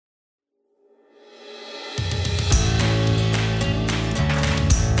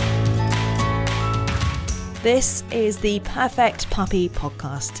This is the Perfect Puppy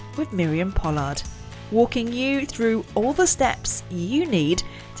Podcast with Miriam Pollard, walking you through all the steps you need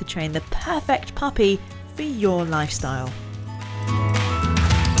to train the perfect puppy for your lifestyle.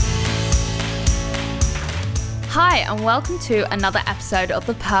 Hi, and welcome to another episode of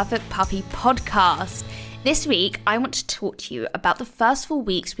the Perfect Puppy Podcast. This week, I want to talk to you about the first 4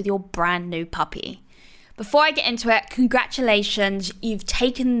 weeks with your brand new puppy. Before I get into it, congratulations, you've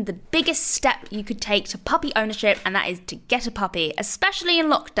taken the biggest step you could take to puppy ownership, and that is to get a puppy, especially in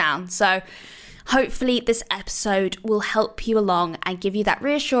lockdown. So hopefully this episode will help you along and give you that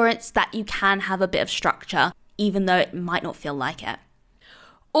reassurance that you can have a bit of structure, even though it might not feel like it.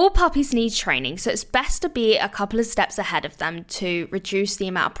 All puppies need training, so it's best to be a couple of steps ahead of them to reduce the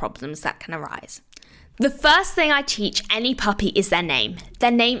amount of problems that can arise. The first thing I teach any puppy is their name. Their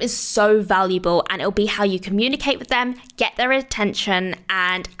name is so valuable, and it'll be how you communicate with them, get their attention,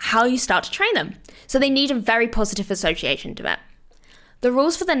 and how you start to train them. So they need a very positive association to it. The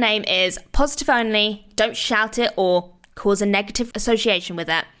rules for the name is positive only, don't shout it or cause a negative association with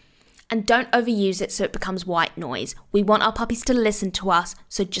it, and don't overuse it so it becomes white noise. We want our puppies to listen to us,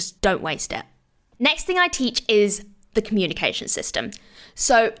 so just don't waste it. Next thing I teach is the communication system.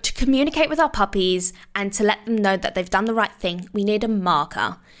 So to communicate with our puppies and to let them know that they've done the right thing, we need a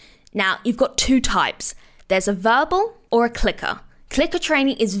marker. Now, you've got two types. There's a verbal or a clicker. Clicker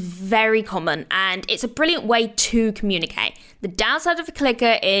training is very common and it's a brilliant way to communicate. The downside of a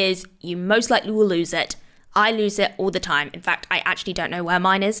clicker is you most likely will lose it. I lose it all the time. In fact, I actually don't know where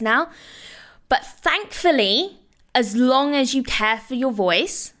mine is now. But thankfully, as long as you care for your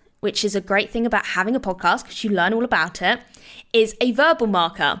voice, which is a great thing about having a podcast because you learn all about it, is a verbal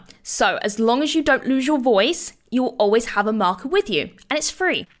marker. So as long as you don't lose your voice, you'll always have a marker with you, and it's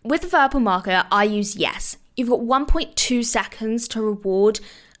free. With the verbal marker, I use yes. You've got 1.2 seconds to reward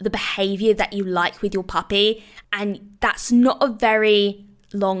the behavior that you like with your puppy, and that's not a very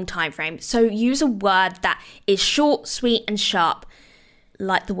long time frame. So use a word that is short, sweet, and sharp,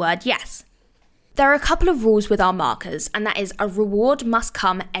 like the word yes. There are a couple of rules with our markers, and that is a reward must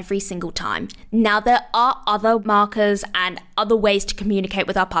come every single time. Now, there are other markers and other ways to communicate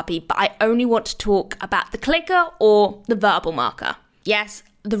with our puppy, but I only want to talk about the clicker or the verbal marker. Yes,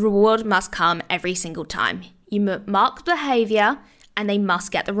 the reward must come every single time. You mark the behavior and they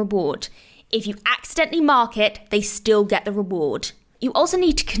must get the reward. If you accidentally mark it, they still get the reward. You also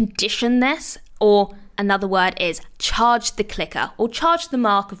need to condition this, or another word is charge the clicker or charge the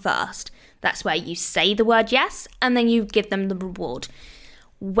marker first. That's where you say the word yes, and then you give them the reward.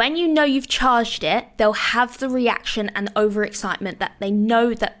 When you know you've charged it, they'll have the reaction and overexcitement that they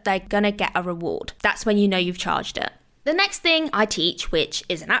know that they're going to get a reward. That's when you know you've charged it. The next thing I teach, which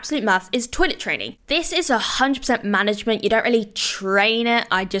is an absolute must, is toilet training. This is 100% management. You don't really train it.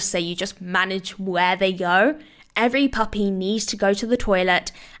 I just say you just manage where they go. Every puppy needs to go to the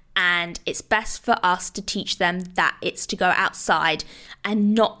toilet, and it's best for us to teach them that it's to go outside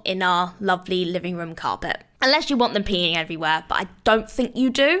and not in our lovely living room carpet. Unless you want them peeing everywhere, but I don't think you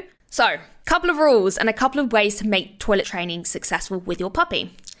do. So, couple of rules and a couple of ways to make toilet training successful with your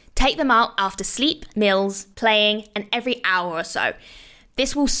puppy. Take them out after sleep, meals, playing, and every hour or so.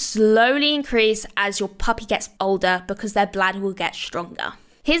 This will slowly increase as your puppy gets older because their bladder will get stronger.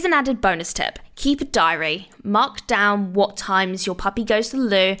 Here's an added bonus tip. Keep a diary, mark down what times your puppy goes to the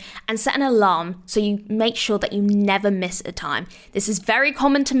loo, and set an alarm so you make sure that you never miss a time. This is very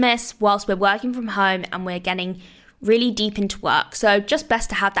common to miss whilst we're working from home and we're getting really deep into work. So just best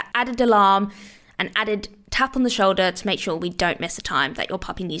to have that added alarm and added tap on the shoulder to make sure we don't miss a time that your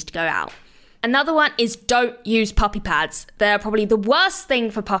puppy needs to go out. Another one is don't use puppy pads. They're probably the worst thing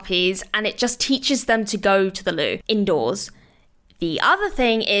for puppies, and it just teaches them to go to the loo indoors. The other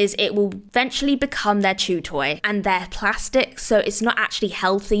thing is it will eventually become their chew toy, and they're plastic, so it's not actually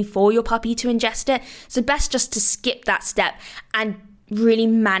healthy for your puppy to ingest it. So best just to skip that step and really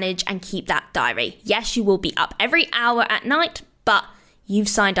manage and keep that diary. Yes, you will be up every hour at night, but you've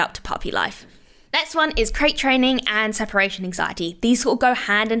signed up to puppy life. Next one is crate training and separation anxiety. These will go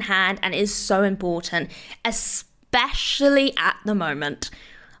hand in hand and is so important, especially at the moment.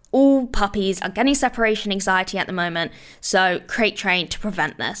 All puppies are getting separation anxiety at the moment, so crate train to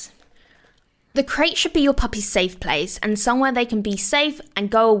prevent this. The crate should be your puppy's safe place and somewhere they can be safe and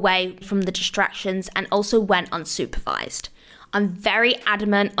go away from the distractions, and also when unsupervised. I'm very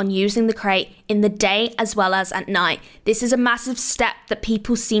adamant on using the crate in the day as well as at night. This is a massive step that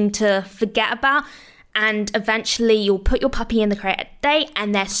people seem to forget about, and eventually you'll put your puppy in the crate at day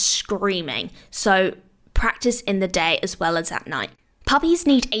and they're screaming. So practice in the day as well as at night. Puppies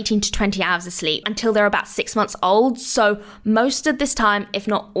need 18 to 20 hours of sleep until they're about 6 months old, so most of this time, if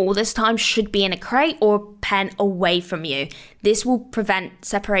not all this time, should be in a crate or a pen away from you. This will prevent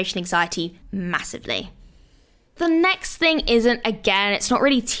separation anxiety massively. The next thing it's not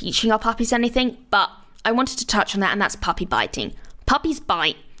really teaching our puppies anything, but I wanted to touch on that, and that's puppy biting. Puppies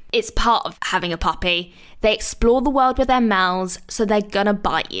bite. It's part of having a puppy. They explore the world with their mouths, so they're gonna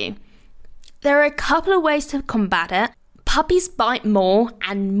bite you. There are a couple of ways to combat it. Puppies bite more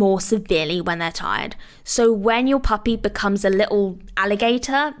and more severely when they're tired. So when your puppy becomes a little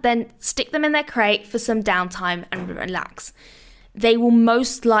alligator, then stick them in their crate for some downtime and relax. They will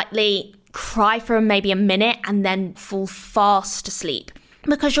most likely cry for maybe a minute and then fall fast asleep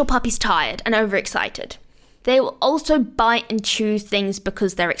because your puppy's tired and overexcited. They will also bite and chew things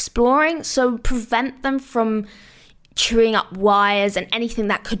because they're exploring, so prevent them from chewing up wires and anything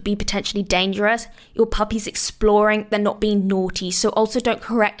that could be potentially dangerous. Your puppy's exploring, they're not being naughty, so also don't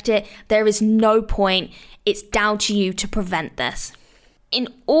correct it. There is no point. It's down to you to prevent this. In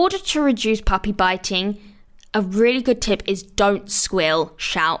order to reduce puppy biting, a really good tip is don't squeal,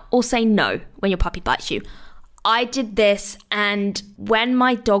 shout, or say no when your puppy bites you. I did this, and when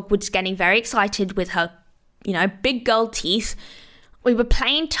my dog was getting very excited with her, big girl teeth, we were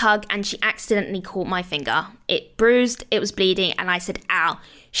playing tug and she accidentally caught my finger. It bruised, it was bleeding, and I said, ow.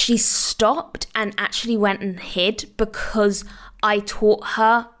 She stopped and actually went and hid because I taught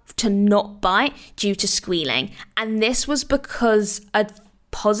her to not bite due to squealing. And this was because a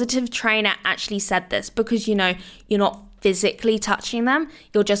positive trainer actually said this, because, you're not physically touching them,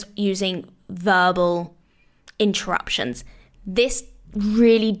 you're just using verbal interruptions. This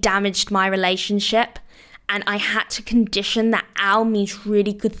really damaged my relationship. And I had to condition that ow means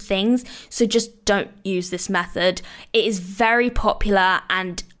really good things. So just don't use this method. It is very popular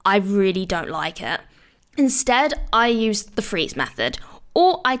and I really don't like it. Instead, I use the freeze method,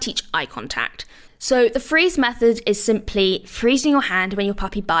 or I teach eye contact. So the freeze method is simply freezing your hand when your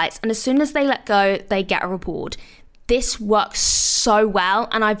puppy bites, and as soon as they let go, they get a reward. This works so well,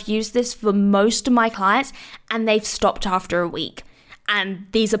 and I've used this for most of my clients, and they've stopped after a week. And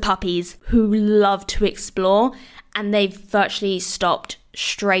these are puppies who love to explore, and they've virtually stopped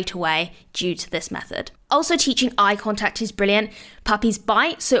straight away due to this method. Also, teaching eye contact is brilliant. Puppies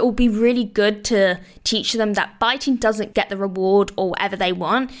bite, so it will be really good to teach them that biting doesn't get the reward or whatever they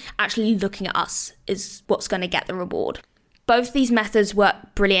want. Actually looking at us is what's going to get the reward. Both these methods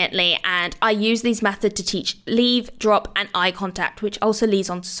work brilliantly, and I use these methods to teach leave, drop, and eye contact, which also leads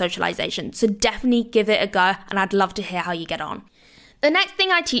on to socialization. So definitely give it a go, and I'd love to hear how you get on. The next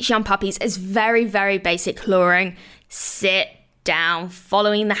thing I teach young puppies is very, very basic clawing. Sit down,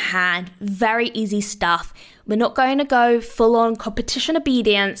 following the hand, very easy stuff. We're not going to go full on competition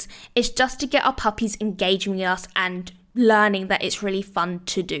obedience. It's just to get our puppies engaging with us and learning that it's really fun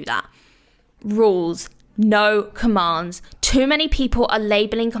to do that. Rules, no commands. Too many people are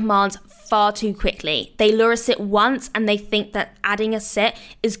labeling commands far too quickly. They lure a sit once and they think that adding a sit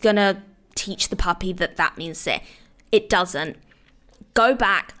is going to teach the puppy that means sit. It doesn't. Go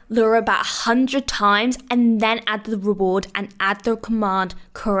back, lure about 100 times, and then add the reward and add the command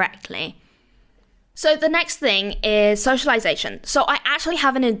correctly. So the next thing is socialization. So I actually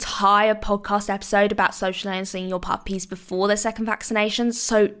have an entire podcast episode about socializing your puppies before their second vaccinations.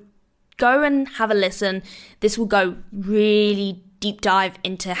 So go and have a listen. This will go really deep dive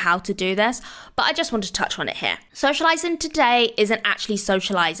into how to do this, but I just want to touch on it here. Socializing today isn't actually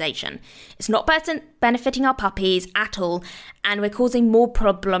socialization. It's not benefiting our puppies at all, and we're causing more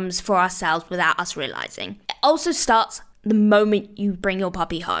problems for ourselves without us realizing. It also starts the moment you bring your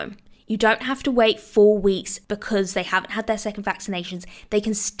puppy home. You don't have to wait 4 weeks because they haven't had their second vaccinations. They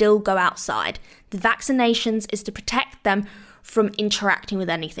can still go outside. The vaccinations is to protect them from interacting with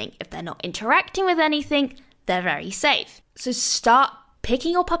anything. If they're not interacting with anything, they're very safe. So start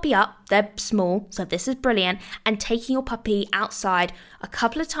picking your puppy up, they're small, so this is brilliant, and taking your puppy outside a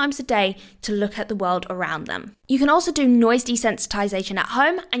couple of times a day to look at the world around them. You can also do noise desensitization at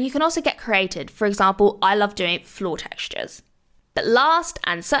home, and you can also get creative. For example, I love doing floor textures. But last,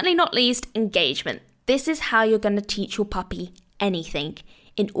 and certainly not least, engagement. This is how you're going to teach your puppy anything.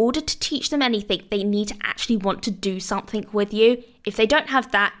 In order to teach them anything, they need to actually want to do something with you. If they don't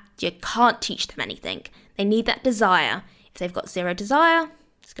have that, you can't teach them anything. They need that desire. If they've got zero desire,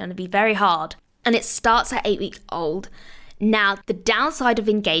 it's going to be very hard. And it starts at 8 weeks old. Now, the downside of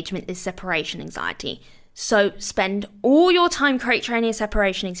engagement is separation anxiety. So spend all your time crate training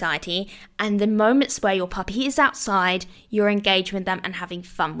separation anxiety, and the moments where your puppy is outside, you're engaging with them and having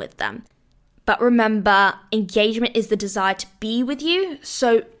fun with them. But remember, engagement is the desire to be with you,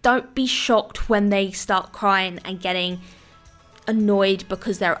 so don't be shocked when they start crying and getting annoyed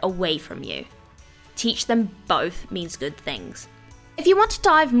because they're away from you. Teach them both means good things. If you want to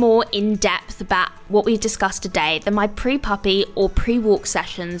dive more in depth about what we've discussed today, then my pre-puppy or pre-walk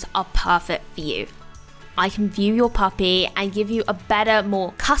sessions are perfect for you. I can view your puppy and give you a better,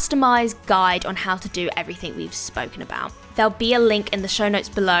 more customized guide on how to do everything we've spoken about. There'll be a link in the show notes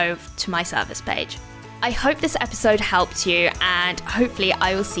below to my service page. I hope this episode helped you, and hopefully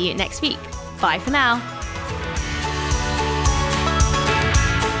I will see you next week. Bye for now.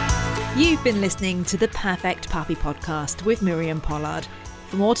 You've been listening to the Perfect Puppy Podcast with Miriam Pollard.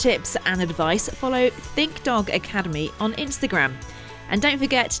 For more tips and advice, follow Think Dog Academy on Instagram. And don't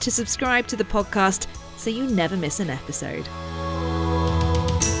forget to subscribe to the podcast so you never miss an episode.